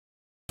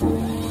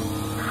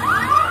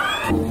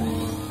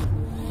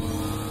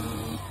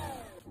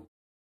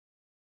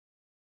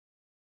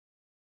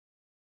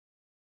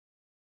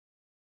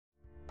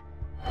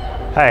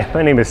Hi,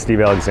 my name is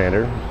Steve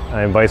Alexander.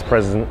 I am Vice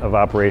President of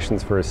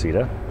Operations for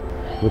Acieta.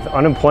 With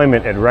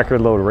unemployment at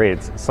record low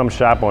rates, some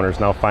shop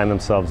owners now find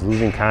themselves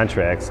losing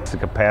contracts to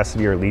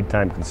capacity or lead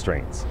time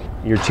constraints.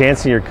 You're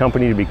chancing your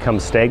company to become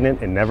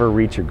stagnant and never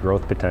reach your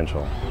growth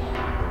potential.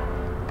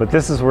 But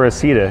this is where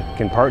Acieta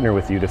can partner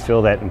with you to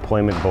fill that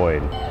employment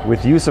void.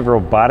 With use of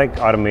robotic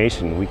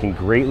automation, we can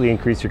greatly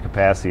increase your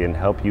capacity and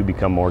help you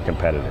become more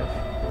competitive.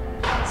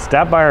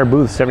 Stop by our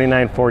booth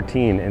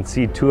 7914 and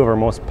see two of our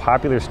most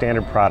popular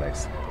standard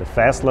products, the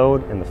Fast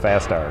Load and the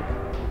Fast Arc.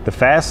 The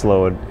Fast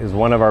Load is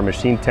one of our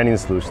machine tending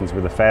solutions,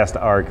 where the Fast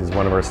Arc is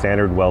one of our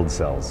standard weld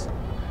cells.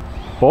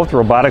 Both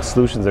robotic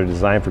solutions are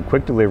designed for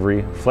quick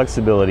delivery,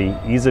 flexibility,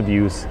 ease of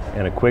use,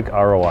 and a quick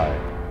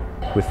ROI.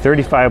 With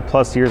 35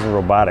 plus years in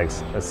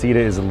robotics, Acieta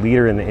is a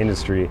leader in the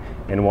industry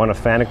and one of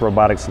Fanuc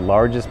Robotics'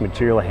 largest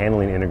material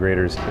handling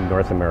integrators in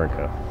North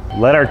America.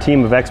 Let our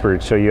team of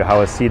experts show you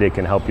how Acieta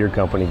can help your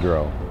company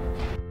grow.